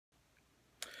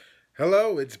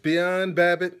Hello, it's Beyond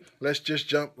Babbitt. Let's just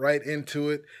jump right into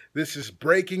it. This is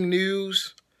breaking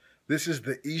news. This is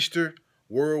the Easter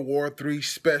World War III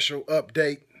special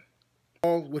update,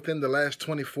 all within the last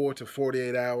 24 to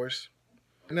 48 hours.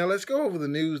 Now let's go over the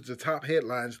news, the top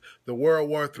headlines, the World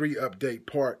War III update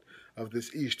part of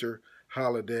this Easter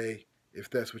holiday, if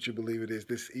that's what you believe it is,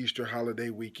 this Easter holiday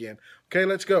weekend. Okay,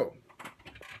 let's go.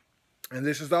 And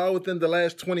this is all within the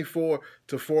last 24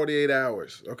 to 48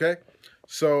 hours, okay?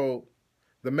 So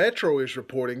the Metro is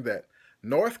reporting that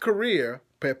North Korea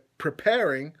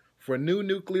preparing for new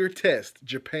nuclear test,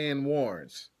 Japan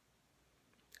warns.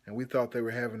 And we thought they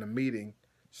were having a meeting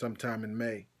sometime in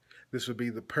May. This would be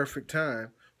the perfect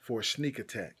time for a sneak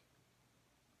attack.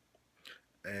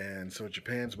 And so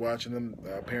Japan's watching them.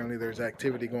 Apparently there's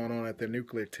activity going on at their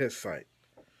nuclear test site.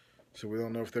 So we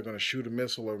don't know if they're going to shoot a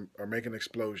missile or make an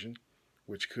explosion,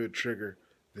 which could trigger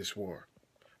this war.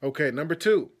 Okay, number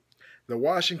two. The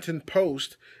Washington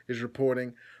Post is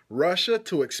reporting Russia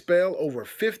to expel over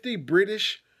 50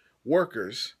 British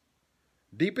workers,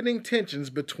 deepening tensions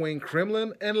between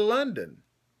Kremlin and London.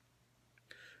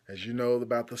 As you know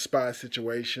about the spy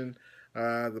situation,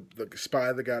 the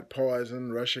spy that got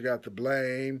poisoned, Russia got the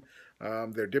blame.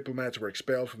 Their diplomats were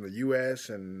expelled from the U.S.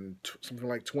 and something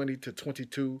like 20 to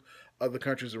 22 other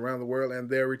countries around the world, and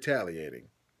they're retaliating.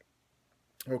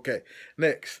 Okay,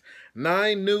 next.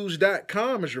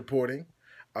 9news.com is reporting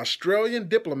Australian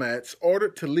diplomats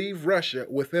ordered to leave Russia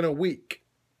within a week.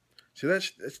 See,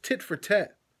 that's tit for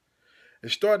tat.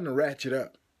 It's starting to ratchet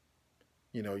up.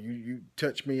 You know, you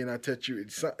touch me and I touch you.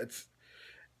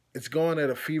 It's going at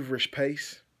a feverish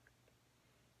pace.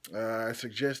 I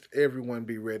suggest everyone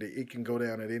be ready. It can go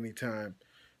down at any time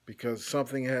because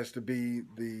something has to be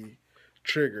the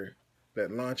trigger that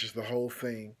launches the whole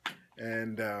thing.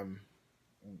 And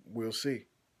we'll see.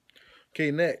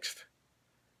 Okay, next.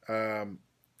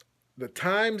 The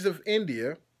Times of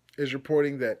India is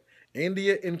reporting that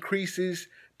India increases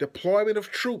deployment of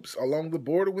troops along the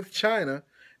border with China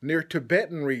near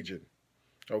Tibetan region.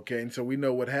 Okay, and so we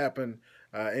know what happened.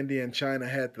 India and China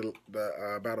had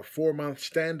about a 4-month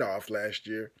standoff last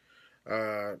year.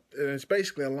 And it's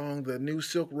basically along the New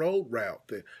Silk Road route,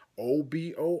 the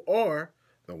OBOR,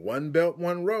 the One Belt,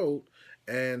 One Road.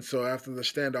 And so after the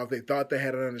standoff, they thought they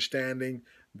had an understanding.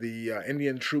 The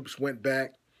Indian troops went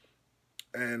back,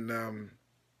 and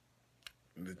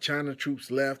the China troops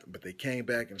left, but they came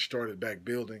back and started back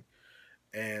building.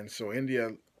 And so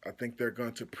India, I think they're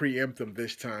going to preempt them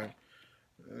this time.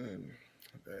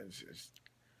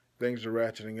 Things are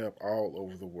ratcheting up all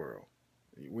over the world.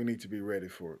 We need to be ready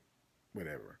for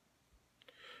whatever.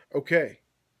 Okay.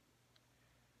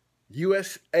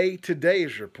 USA Today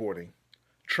is reporting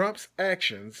Trump's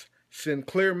actions send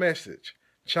clear message.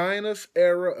 China's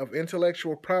era of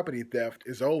intellectual property theft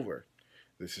is over.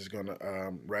 This is going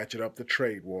to ratchet up the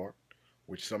trade war,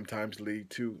 which sometimes lead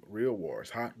to real wars,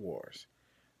 hot wars.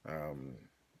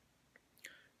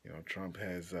 Trump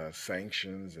has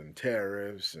sanctions and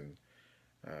tariffs and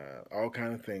all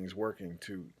kind of things working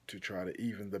to try to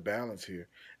even the balance here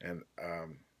and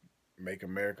make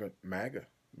America MAGA,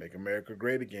 make America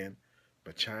great again.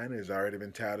 But China has already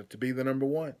been touted to be the number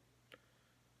one.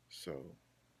 So,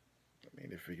 I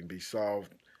mean, if it can be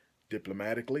solved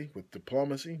diplomatically with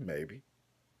diplomacy, maybe.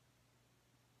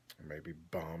 Or maybe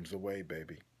bombs away,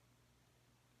 baby.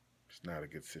 It's not a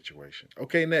good situation.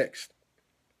 Okay, next.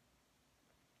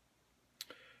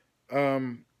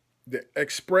 The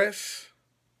Express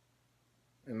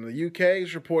in the UK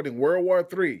is reporting World War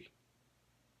III.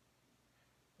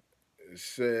 It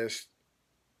says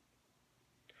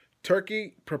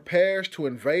Turkey prepares to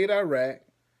invade Iraq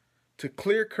to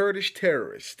clear Kurdish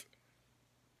terrorists.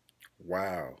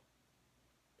 Wow.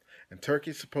 And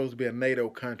Turkey's supposed to be a NATO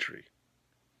country.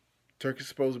 Turkey's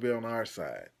supposed to be on our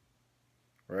side,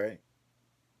 right?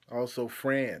 Also,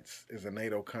 France is a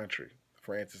NATO country.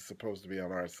 France is supposed to be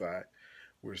on our side.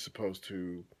 We're supposed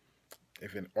to,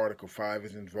 if in Article 5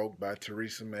 is invoked by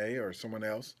Theresa May or someone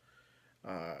else,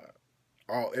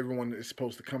 everyone is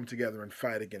supposed to come together and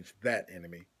fight against that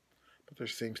enemy. But there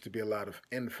seems to be a lot of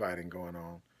infighting going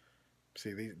on.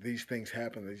 See, these things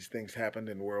happen. These things happened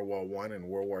in World War I and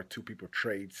World War II. People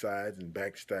trade sides and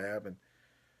backstab, and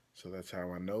so that's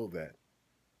how I know that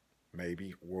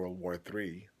maybe World War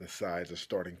III, the sides are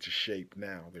starting to shape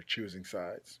now. They're choosing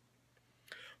sides.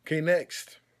 Okay,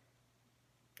 next.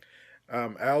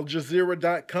 Al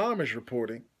Jazeera.com is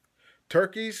reporting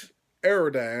Turkey's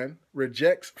Erdogan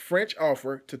rejects French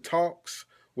offer to talks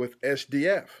with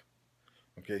SDF.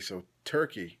 Okay, so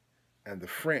Turkey and the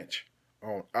French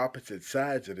are on opposite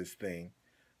sides of this thing.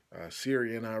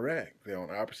 Syria and Iraq, they're on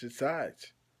opposite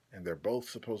sides. and they're both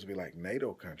supposed to be like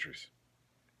NATO countries.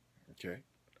 Okay.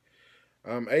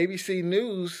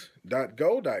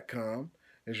 ABCnews.go.com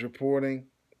is reporting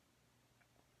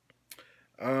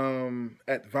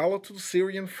at volatile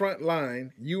Syrian front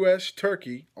line, U.S.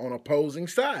 Turkey on opposing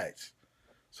sides.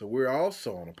 So we're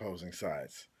also on opposing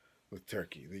sides with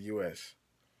Turkey, the U.S.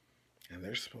 And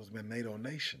they're supposed to be a NATO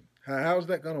nation. How's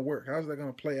that going to work? How's that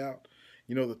going to play out?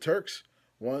 You know, the Turks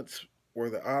once were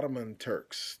the Ottoman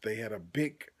Turks. They had a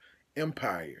big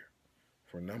empire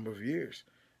for a number of years.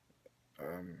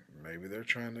 Maybe they're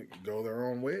trying to go their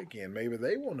own way again. Maybe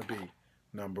they want to be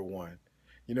number one.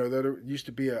 You know, there used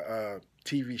to be a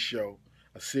TV show,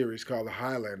 a series called The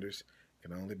Highlanders.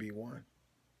 Can only be one.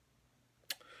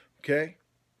 Okay?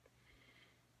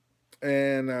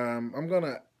 And I'm going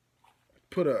to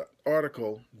put an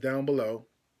article down below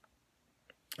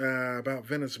about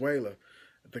Venezuela,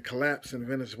 the collapse in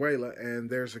Venezuela. And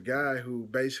there's a guy who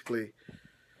basically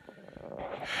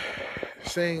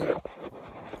saying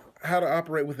how to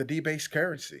operate with a debased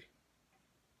currency.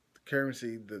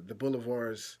 The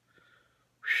bolivars,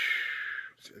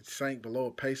 it sank below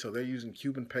a peso. They're using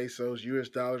Cuban pesos, U.S.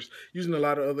 dollars, using a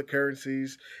lot of other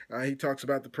currencies. He talks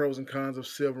about the pros and cons of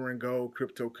silver and gold,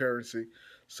 cryptocurrency,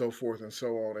 so forth and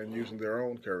so on, and using their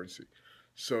own currency.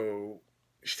 So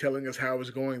he's telling us how it's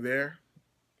going there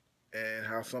and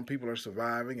how some people are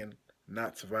surviving and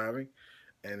not surviving.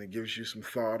 And it gives you some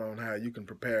thought on how you can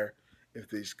prepare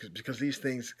because these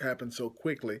things happen so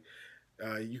quickly.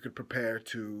 You could prepare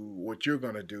to what you're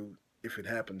going to do if it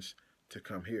happens to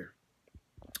come here.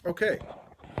 Okay,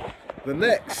 the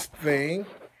next thing,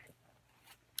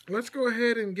 let's go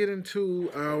ahead and get into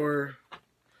our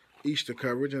Easter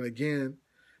coverage. And again,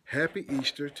 happy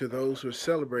Easter to those who are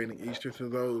celebrating Easter, to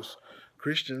those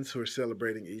Christians who are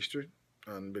celebrating Easter,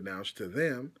 unbeknownst to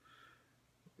them,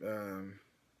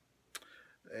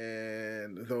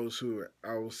 and those who are,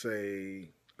 I will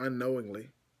say, unknowingly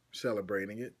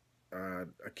celebrating it. I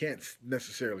can't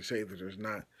necessarily say that there's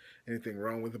not anything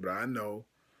wrong with it, but I know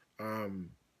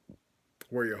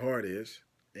where your heart is,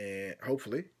 and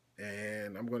hopefully,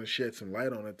 and I'm going to shed some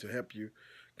light on it to help you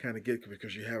kind of get,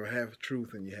 because you have a half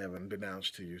truth and you have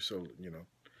unbeknownst to you. So, you know,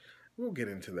 we'll get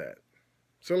into that.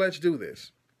 So let's do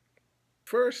this.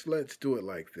 First, let's do it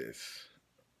like this.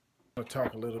 I'm going to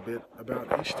talk a little bit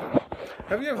about Easter.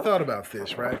 Have you ever thought about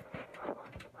this, right?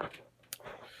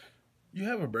 You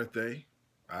have a birthday.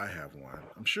 I have one.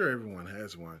 I'm sure everyone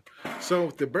has one.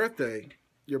 So the birthday,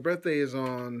 your birthday is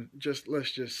on,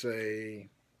 let's just say,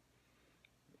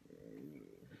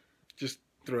 just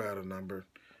throw out a number,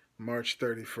 March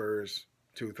 31st,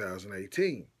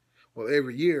 2018. Well,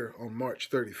 every year on March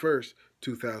 31st,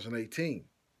 2018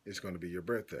 is going to be your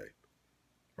birthday,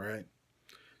 right?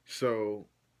 So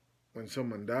when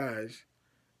someone dies,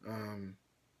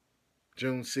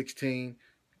 June 16,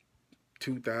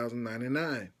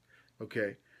 2099.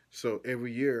 Okay, so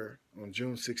every year on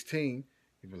June 16,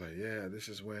 you'll be like, yeah, this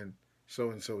is when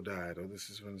so-and-so died, or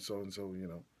this is when so-and-so, you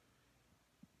know.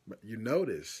 But you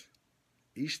notice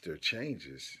Easter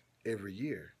changes every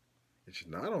year. It's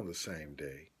not on the same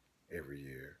day every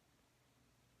year.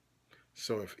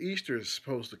 So if Easter is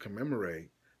supposed to commemorate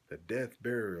the death,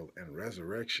 burial, and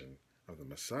resurrection of the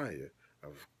Messiah,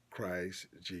 of Christ,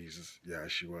 Jesus,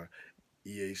 Yeshua,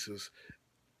 Jesus,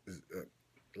 a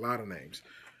lot of names,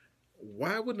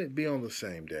 why wouldn't it be on the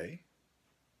same day?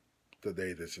 The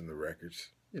day that's in the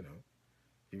records, you know.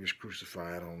 He was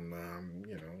crucified on,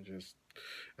 you know, just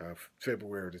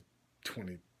February the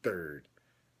 23rd,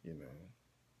 you know,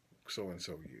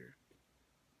 so-and-so year.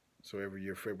 So every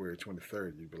year, February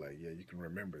 23rd, you'd be like, yeah, you can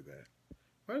remember that.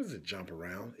 Why does it jump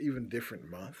around, even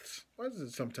different months? Why is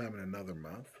it sometime in another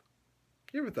month?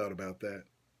 You ever thought about that?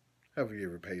 Have you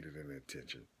ever paid it any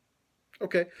attention?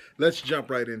 Okay, let's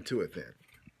jump right into it then.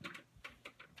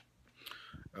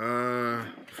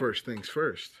 First things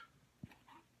first.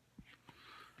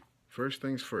 First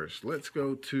things first. Let's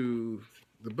go to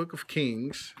the Book of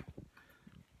Kings.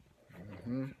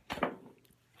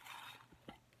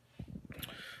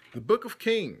 The Book of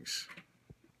Kings.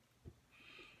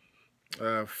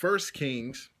 1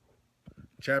 Kings,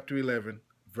 chapter 11,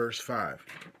 verse 5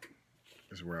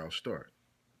 is where I'll start.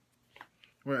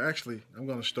 Well, actually, I'm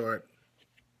going to start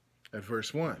at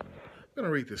verse 1. I'm going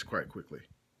to read this quite quickly.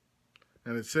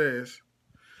 And it says,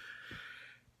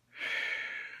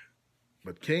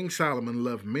 but King Solomon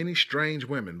loved many strange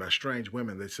women. By strange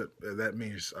women, they said that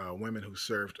means women who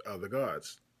served other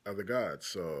gods.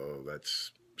 So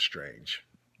that's strange.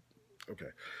 Okay.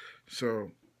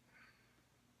 So,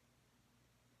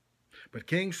 but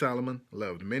King Solomon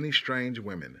loved many strange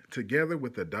women, together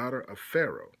with the daughter of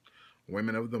Pharaoh,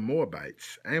 women of the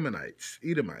Moabites, Ammonites,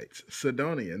 Edomites,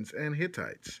 Sidonians, and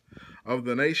Hittites, of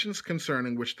the nations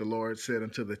concerning which the Lord said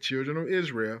unto the children of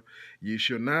Israel, Ye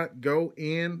shall not go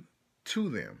in to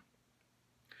them,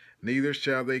 neither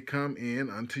shall they come in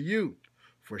unto you.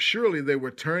 For surely they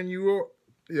will turn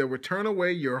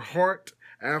away your heart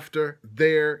after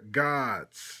their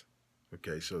gods.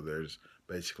 Okay, so there's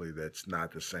basically that's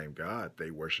not the same God.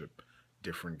 They worship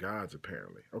different gods,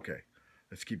 apparently. Okay,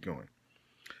 let's keep going.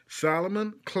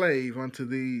 Solomon clave unto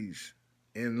these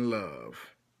in love.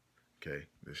 Okay,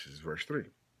 this is verse 3.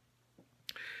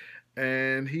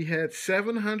 And he had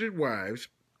 700 wives,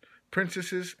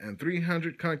 princesses, and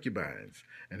 300 concubines,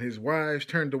 and his wives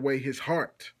turned away his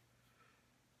heart.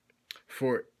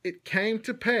 For it came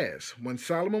to pass, when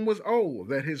Solomon was old,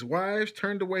 that his wives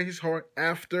turned away his heart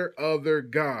after other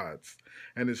gods,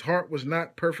 and his heart was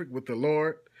not perfect with the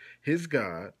Lord his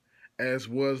God, as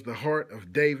was the heart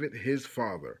of David his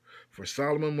father. For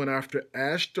Solomon went after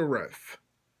Ashtoreth.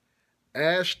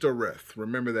 Ashtoreth,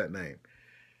 remember that name.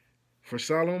 For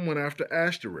Solomon went after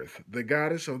Ashtoreth, the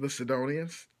goddess of the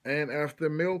Sidonians, and after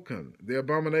Milcom, the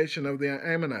abomination of the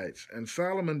Ammonites. And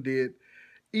Solomon did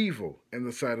evil in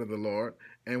the sight of the Lord,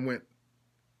 and went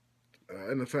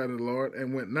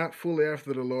not fully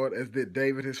after the Lord, as did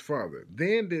David his father.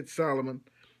 Then did Solomon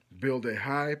build a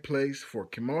high place for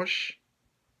Chemosh,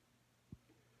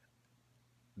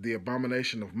 the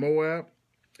abomination of Moab,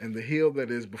 and the hill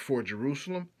that is before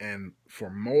Jerusalem, and for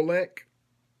Molech,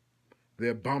 the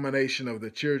abomination of the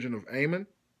children of Ammon.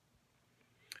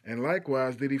 And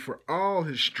likewise did he for all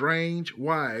his strange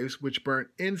wives, which burnt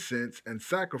incense and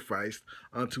sacrificed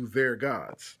unto their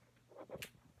gods.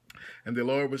 And the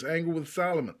Lord was angry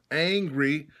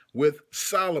with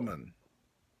Solomon,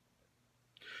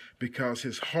 because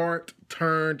his heart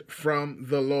turned from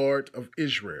the Lord of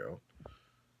Israel.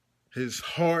 His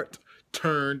heart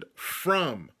turned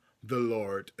from the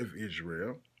Lord of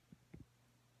Israel,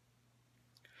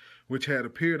 which had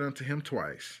appeared unto him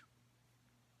twice,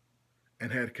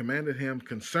 and had commanded him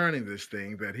concerning this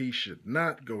thing, that he should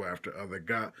not go after other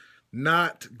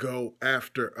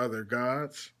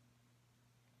gods,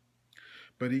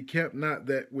 but he kept not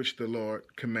that which the Lord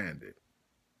commanded.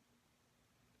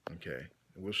 Okay,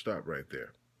 we'll stop right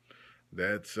there.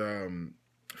 That's 1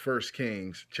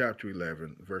 Kings chapter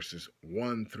 11, verses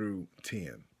 1 through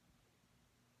 10.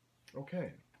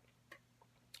 Okay.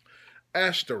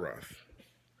 Ashtaroth.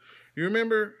 You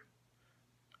remember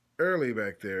early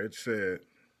back there it said,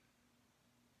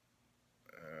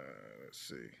 let's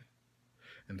see,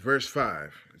 in verse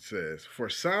 5 it says, For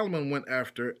Solomon went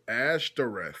after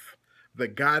Ashtoreth, the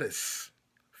goddess,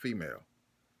 female,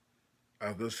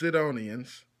 of the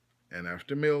Sidonians, and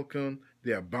after Milcom,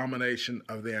 the abomination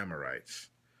of the Amorites.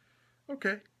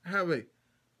 Okay, I have a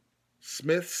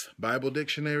Smith's Bible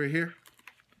Dictionary here.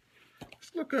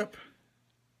 Let's look up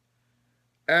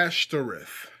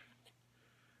Ashtoreth.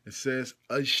 It says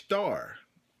a star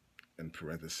in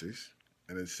parentheses,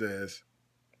 and it says,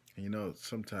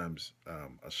 sometimes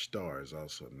a star is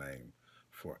also a name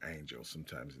for angel,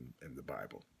 sometimes in the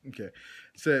Bible. Okay, it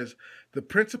says the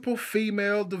principal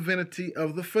female divinity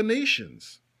of the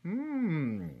Phoenicians.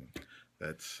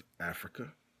 That's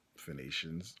Africa.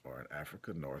 Phoenicians are in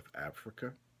Africa, North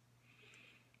Africa.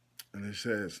 And it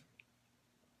says,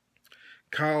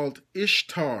 called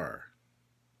Ishtar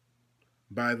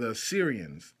by the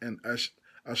Assyrians, and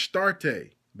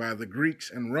Astarte by the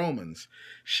Greeks and Romans.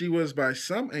 She was by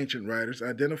some ancient writers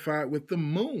identified with the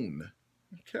moon.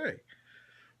 Okay.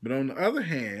 But on the other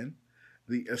hand,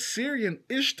 the Assyrian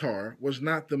Ishtar was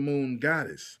not the moon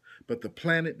goddess, but the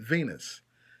planet Venus.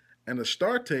 And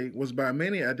Astarte was by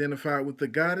many identified with the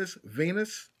goddess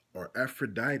Venus or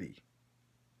Aphrodite,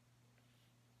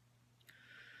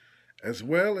 as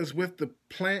well as with the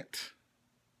plant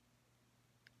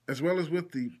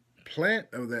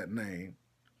of that name,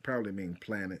 probably mean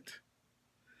planet.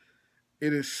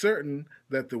 It is certain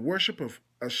that the worship of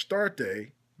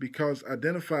Astarte, because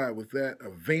identified with that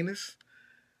of Venus,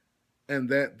 and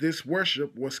that this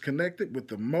worship was connected with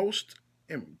the most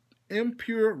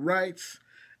impure rites,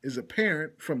 is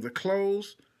apparent from the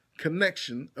close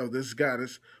connection of this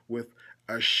goddess with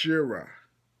Asherah.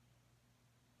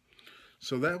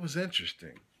 So that was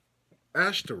interesting.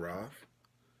 Ashtoreth,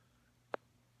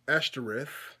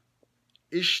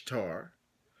 Ishtar,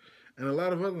 and a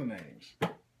lot of other names.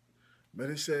 But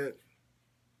it said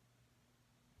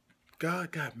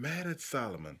God got mad at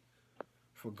Solomon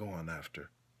for going after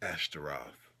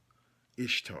Ashtaroth,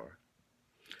 Ishtar.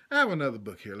 I have another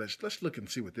book here. Let's look and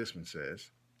see what this one says.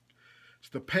 It's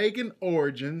the pagan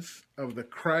origins of the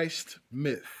Christ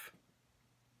myth.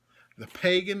 The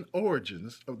pagan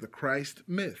origins of the Christ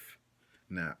myth.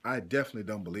 Now, I definitely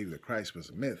don't believe that Christ was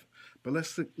a myth, but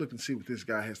let's look and see what this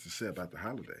guy has to say about the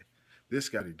holiday. This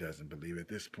guy, he doesn't believe. At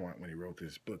this point, when he wrote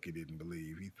this book, he didn't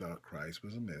believe. He thought Christ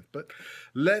was a myth. But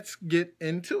let's get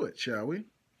into it, shall we?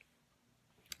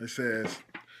 It says,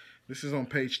 this is on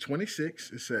page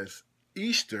 26. It says,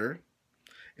 Easter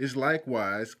is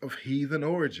likewise of heathen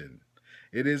origin.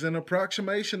 It is an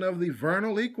approximation of the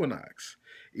vernal equinox.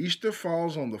 Easter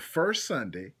falls on the first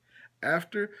Sunday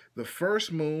after the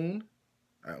first moon.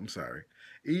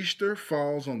 Easter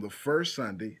falls on the first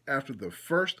Sunday after the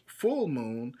first full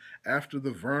moon after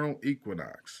the vernal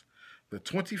equinox, the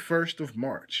 21st of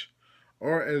March,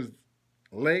 or as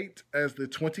late as the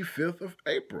 25th of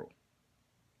April.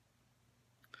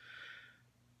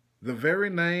 The very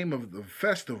name of the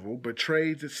festival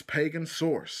betrays its pagan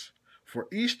source, for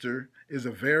Easter is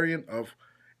a variant of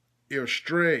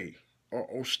Eostre or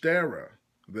Ostera,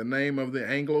 the name of the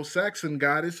Anglo-Saxon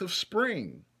goddess of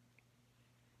spring.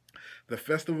 The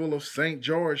festival of St.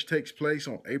 George takes place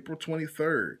on April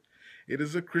 23rd. It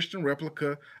is a Christian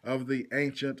replica of the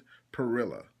ancient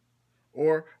Perilla,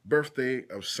 or birthday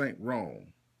of St.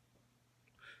 Rome.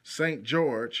 St.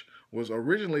 George was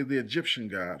originally the Egyptian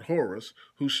god Horus,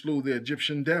 who slew the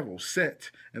Egyptian devil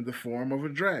Set in the form of a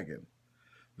dragon.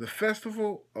 The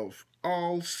Festival of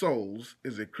All Souls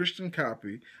is a Christian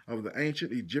copy of the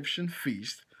ancient Egyptian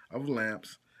Feast of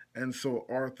Lamps, and so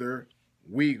Arthur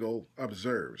Weigel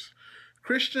observes.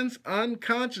 Christians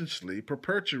unconsciously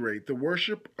perpetuate the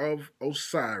worship of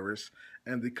Osiris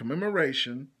and the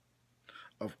commemoration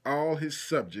of all his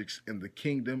subjects in the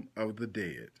kingdom of the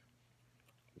dead.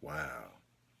 Wow.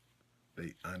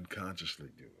 They unconsciously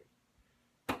do it.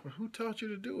 Well, who taught you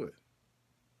to do it?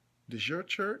 Does your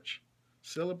church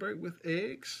celebrate with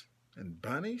eggs and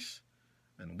bunnies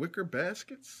and wicker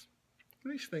baskets?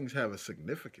 These things have a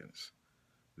significance.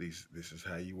 This is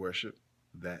how you worship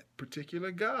that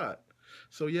particular god.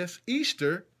 So yes,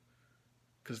 Easter,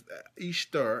 because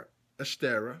Ishtar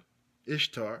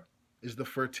is the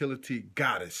fertility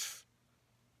goddess.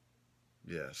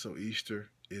 Yeah, so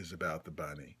Easter is about the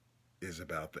bunny, is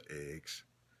about the eggs.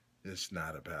 It's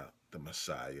not about the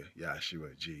Messiah,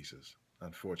 Yahshua, Jesus,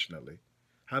 unfortunately.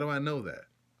 How do I know that?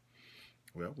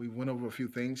 Well, we went over a few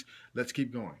things. Let's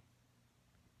keep going.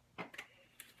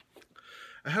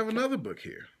 I have another book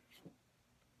here.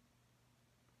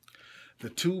 The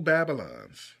Two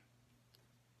Babylons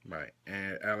by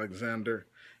Alexander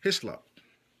Hislop.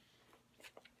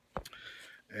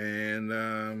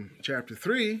 And chapter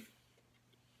 3,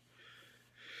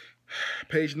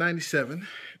 page 97,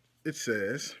 it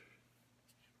says,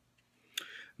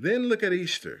 Then look at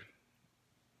Easter.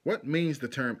 What means the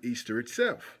term Easter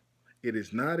itself? It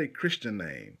is not a Christian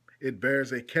name. It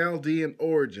bears a Chaldean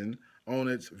origin on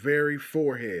its very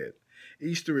forehead.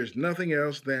 Easter is nothing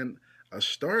else than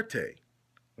Astarte,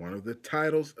 one of the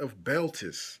titles of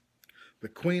Beltis, the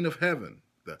Queen of Heaven.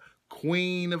 The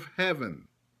Queen of Heaven.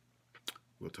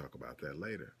 We'll talk about that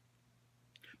later.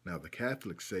 Now, the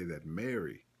Catholics say that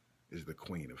Mary is the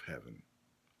Queen of Heaven.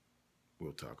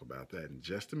 We'll talk about that in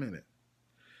just a minute.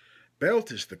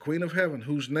 Beltis, the Queen of Heaven,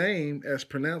 whose name, as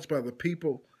pronounced by the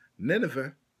people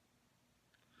Nineveh,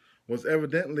 was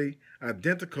evidently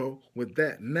identical with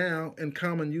that now in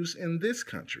common use in this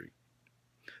country.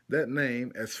 That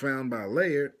name, as found by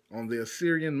Layard on the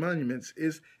Assyrian monuments,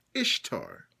 is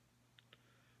Ishtar.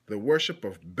 The worship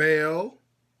of Baal,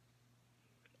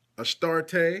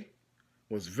 Astarte,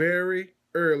 was very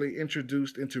early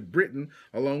introduced into Britain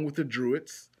along with the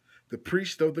Druids, the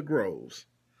priests of the groves.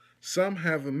 Some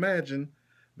have imagined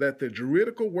that the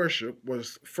Druidical worship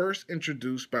was first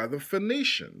introduced by the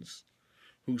Phoenicians,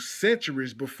 who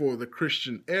centuries before the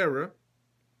Christian era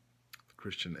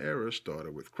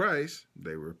started with Christ.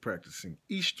 They were practicing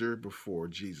Easter before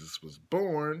Jesus was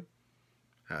born.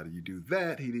 How do you do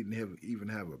that? He didn't even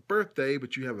have a birthday,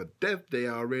 but you have a death day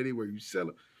already where you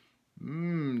celebrate.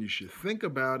 You should think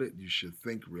about it. You should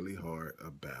think really hard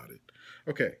about it.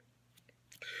 Okay.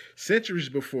 Centuries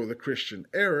before the Christian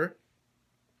era,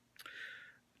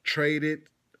 traded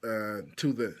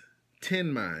to the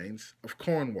tin mines of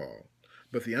Cornwall.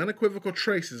 But the unequivocal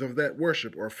traces of that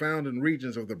worship are found in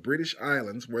regions of the British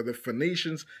Islands where the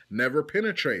Phoenicians never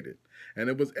penetrated, and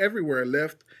it was everywhere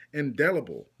left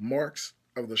indelible marks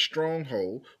of the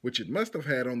stronghold which it must have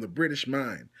had on the British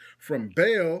mind. From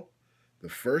Baal, the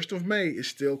 1st of May is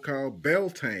still called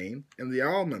Beltane in the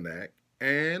Almanac,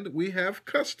 and we have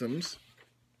customs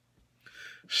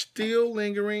still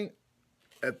lingering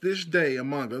at this day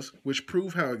among us which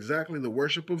prove how exactly the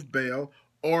worship of Baal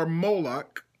or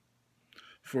Moloch,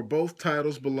 for both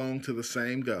titles belong to the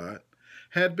same god,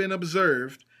 had been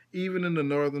observed even in the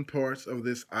northern parts of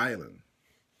this island.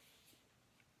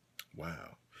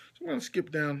 Wow. So I'm going to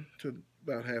skip down to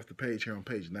about half the page here on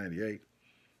page 98.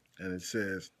 And it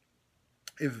says,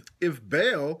 if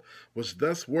Baal was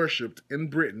thus worshipped in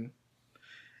Britain,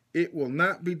 it will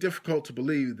not be difficult to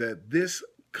believe that this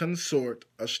consort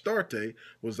Astarte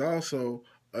was also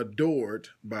adored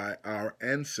by our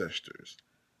ancestors,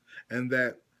 and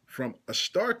that from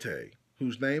Astarte,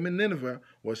 whose name in Nineveh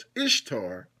was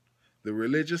Ishtar, the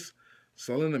religious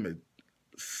Solomonites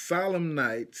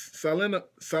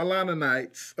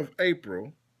of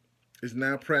April is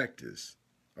now practiced,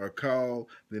 or called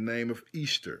the name of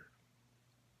Easter.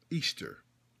 Easter.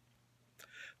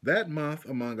 That month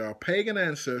among our pagan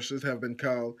ancestors have been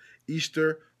called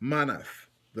Easter Manath,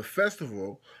 the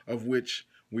festival of which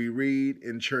we read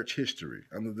in church history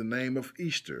under the name of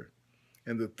Easter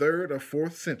in the 3rd or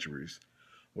 4th centuries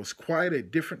was quite a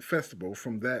different festival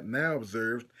from that now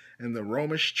observed in the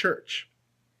Romish Church,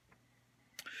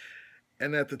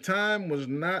 and at the time was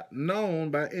not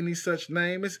known by any such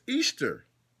name as Easter.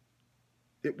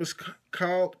 It was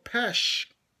called Pasch,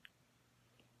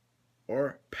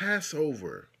 or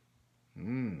Passover.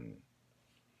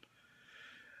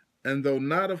 And though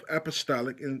not of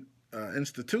apostolic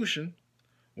institution,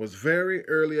 was very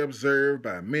early observed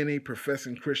by many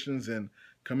professing Christians in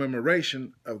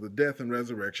commemoration of the death and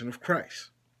resurrection of Christ.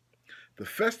 The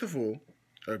festival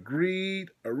agreed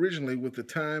originally with the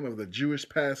time of the Jewish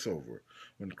Passover,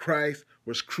 when Christ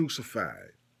was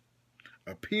crucified,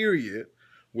 a period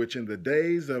which in the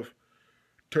days of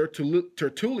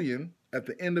Tertullian at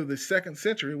the end of the 2nd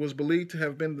century was believed to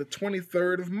have been the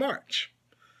 23rd of March.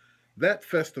 That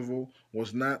festival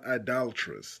was not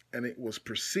idolatrous, and it was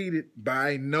preceded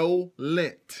by no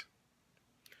Lent.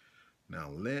 Now,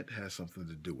 Lent has something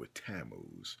to do with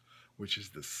Tammuz, which is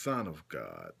the son of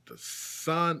God, the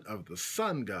son of the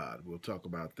sun god. We'll talk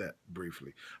about that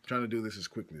briefly. I'm trying to do this as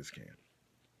quickly as I can.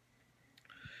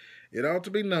 It ought to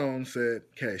be known, said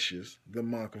Cassius, the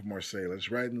monk of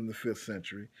Marcellus, writing in the 5th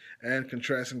century, and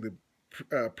contrasting the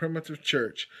primitive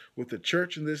church with the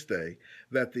church in this day,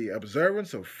 that the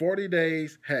observance of 40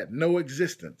 days had no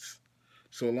existence,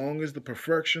 so long as the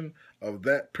perfection of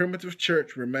that primitive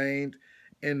church remained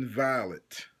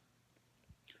inviolate.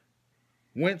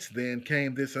 Whence then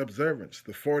came this observance?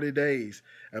 The 40 days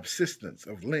abstinence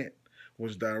of Lent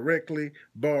was directly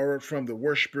borrowed from the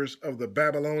worshippers of the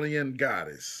Babylonian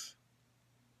goddess.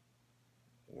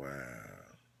 Wow.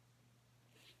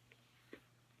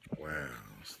 Wow.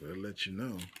 So they'll let you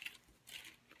know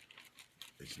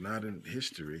it's not in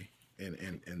history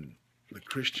in the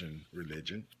Christian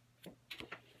religion,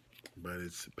 but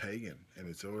it's pagan in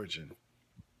its origin.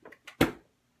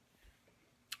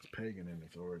 It's pagan in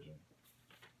its origin.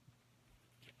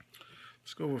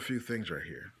 Let's go over a few things right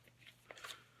here.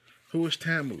 Who is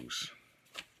Tammuz?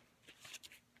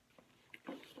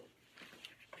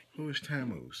 Who is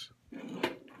Tammuz?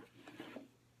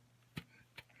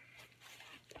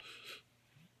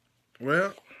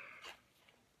 Well,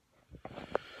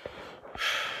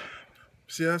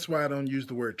 see, that's why I don't use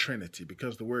the word Trinity,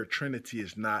 because the word Trinity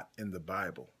is not in the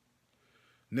Bible.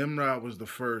 Nimrod was the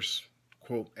first,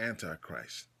 quote,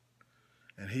 Antichrist.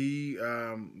 And he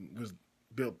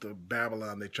built the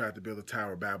Babylon. They tried to build the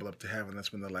Tower of Babel up to heaven.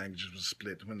 That's when the languages were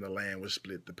split, when the land was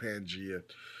split, the Pangea,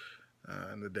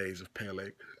 in the days of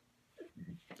Peleg.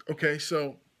 Okay,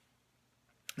 so,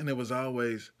 and it was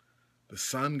always the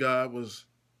sun god was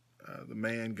the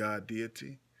man god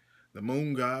deity. The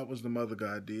moon god was the mother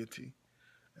god deity.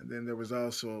 And then there was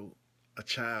also a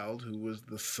child who was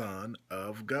the son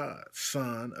of God,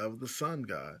 son of the sun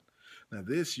god. Now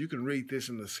this, you can read this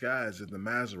in the skies in the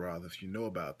Mazzaroth if you know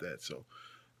about that. So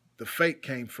the fake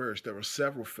came first. There were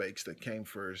several fakes that came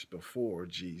first before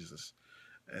Jesus.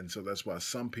 And so that's why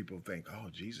some people think, oh,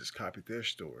 Jesus copied their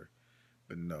story.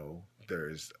 But no, there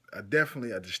is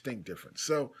definitely a distinct difference.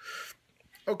 So,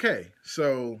 okay,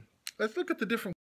 so let's look at the different